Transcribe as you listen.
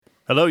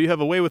Hello, you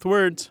have a way with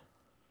words.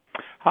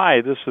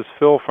 Hi, this is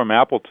Phil from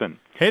Appleton.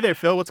 Hey there,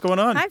 Phil. What's going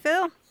on? Hi,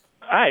 Phil.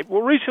 Hi.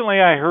 Well, recently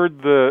I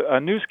heard a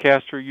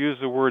newscaster use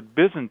the word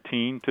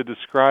Byzantine to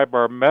describe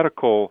our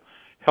medical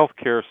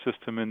healthcare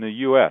system in the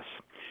U.S.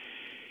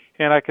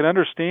 And I can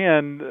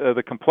understand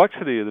the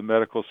complexity of the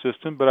medical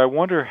system, but I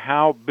wonder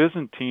how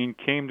Byzantine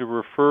came to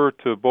refer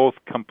to both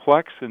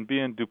complex and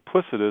being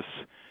duplicitous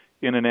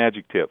in an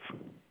adjective.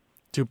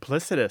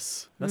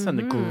 Duplicitous. That's a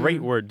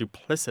great word,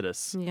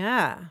 duplicitous.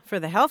 Yeah, for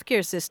the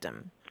healthcare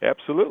system.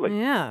 Absolutely.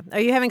 Yeah. Are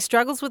you having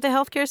struggles with the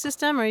healthcare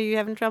system? Are you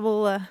having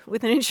trouble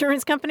with an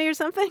insurance company or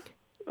something?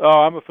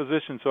 Oh, I'm a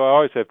physician, so I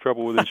always have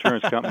trouble with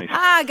insurance companies.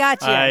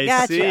 Gotcha.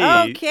 I see.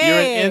 Okay.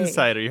 You're an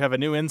insider. You have a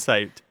new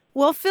insight.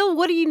 Well, Phil,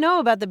 what do you know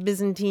about the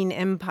Byzantine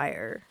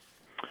Empire?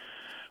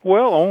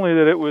 Well, only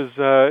that it was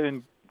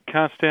in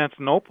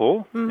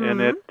Constantinople,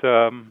 and it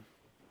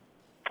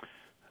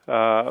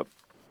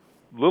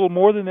little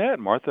more than that,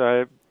 Martha.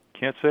 I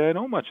can't say I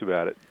know much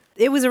about it.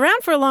 It was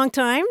around for a long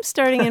time,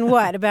 starting in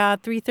what,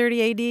 about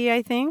 330 AD,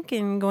 I think,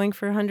 and going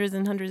for hundreds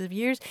and hundreds of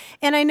years.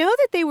 And I know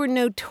that they were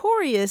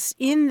notorious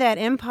in that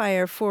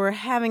empire for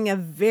having a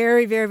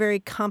very, very, very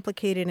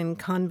complicated and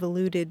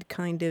convoluted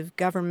kind of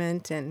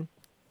government, and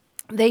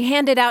they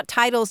handed out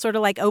titles sort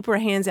of like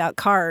Oprah hands out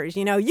cars.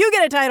 You know, you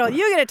get a title,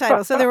 you get a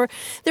title. So there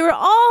were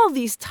all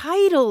these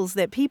titles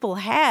that people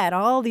had,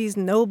 all these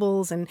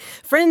nobles and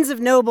friends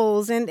of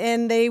nobles,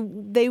 and they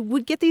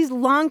would get these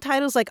long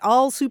titles like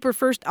All Super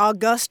First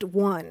August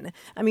One.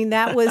 I mean,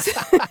 that was,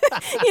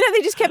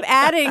 they just kept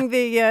adding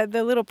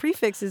the little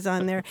prefixes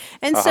on there.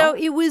 And so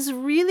it was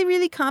really,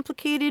 really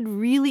complicated,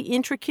 really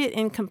intricate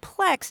and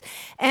complex.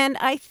 And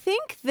I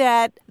think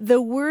that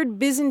the word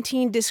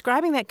Byzantine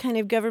describing that kind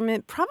of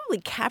government probably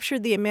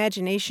captured the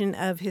imagination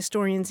of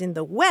historians in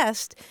the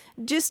West,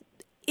 just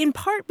in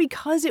part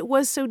because it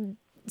was so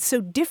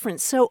different,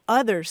 so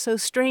other, so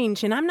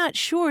strange. And I'm not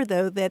sure,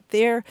 though, that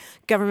their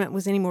government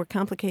was any more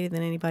complicated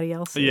than anybody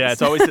else's. Yeah,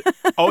 it's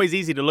always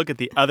easy to look at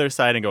the other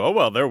side and go, oh,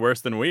 well, they're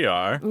worse than we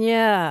are.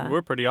 Yeah.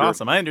 We're pretty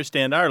awesome. I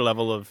understand our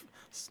level of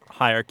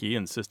hierarchy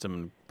and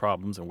system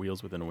problems and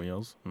wheels within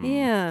wheels.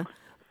 Yeah.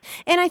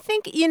 And I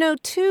think,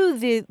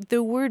 too,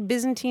 the word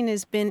Byzantine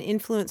has been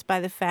influenced by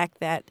the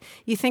fact that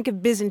you think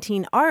of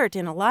Byzantine art,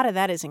 and a lot of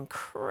that is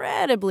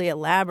incredibly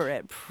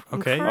elaborate,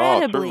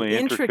 incredibly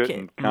intricate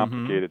and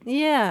complicated.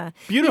 Yeah.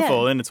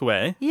 Beautiful in its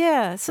way.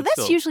 Yeah. So that's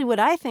still usually what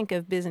I think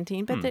of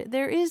Byzantine, but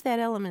there is that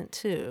element,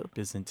 too.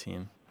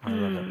 Byzantine. I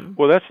love it.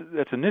 Well,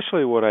 that's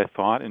initially what I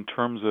thought in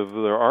terms of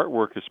their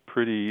artwork is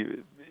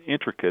pretty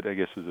intricate, I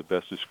guess is the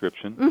best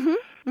description.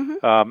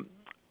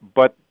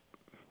 But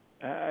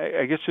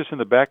I guess just in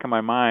the back of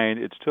my mind,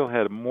 it still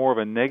had more of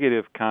a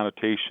negative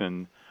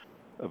connotation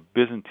of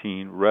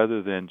Byzantine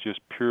rather than just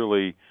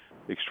purely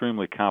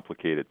extremely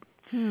complicated.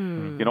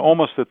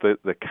 Almost that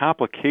the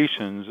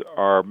complications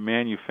are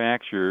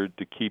manufactured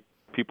to keep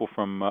people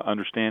from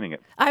understanding it.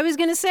 I was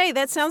going to say,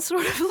 that sounds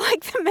sort of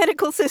like the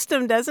medical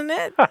system, doesn't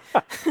it?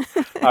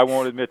 I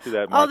won't admit to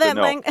that, Martha,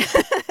 no.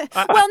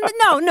 Well,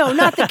 no,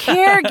 not the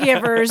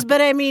caregivers, but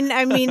I mean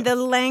the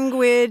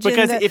language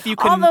because and if you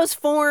can, all those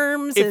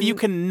forms. If you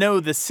can know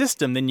the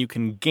system, then you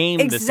can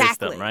game the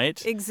system,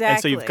 right? Exactly.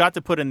 And so you've got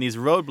to put in these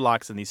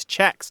roadblocks and these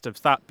checks to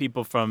stop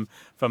people from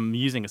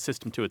using a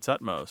system to its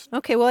utmost.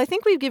 Okay, well, I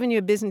think we've given you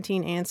a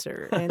Byzantine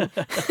answer. And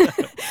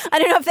I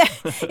don't know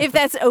if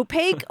that's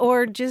opaque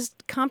or just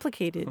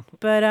complicated,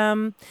 but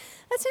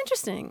that's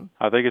interesting.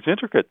 I think it's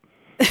intricate.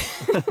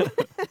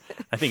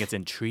 I think it's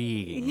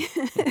intriguing.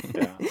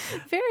 Yeah.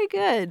 Very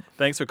good.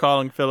 Thanks for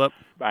calling, Philip.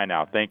 Bye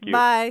now. Thank you.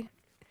 Bye.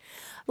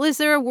 Well, is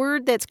there a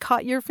word that's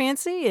caught your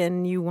fancy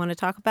and you want to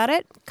talk about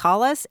it?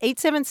 Call us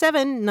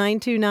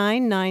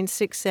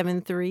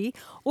 877-929-9673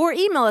 or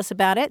email us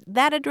about it.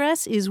 That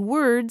address is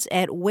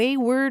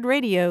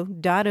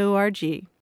words@waywordradio.org.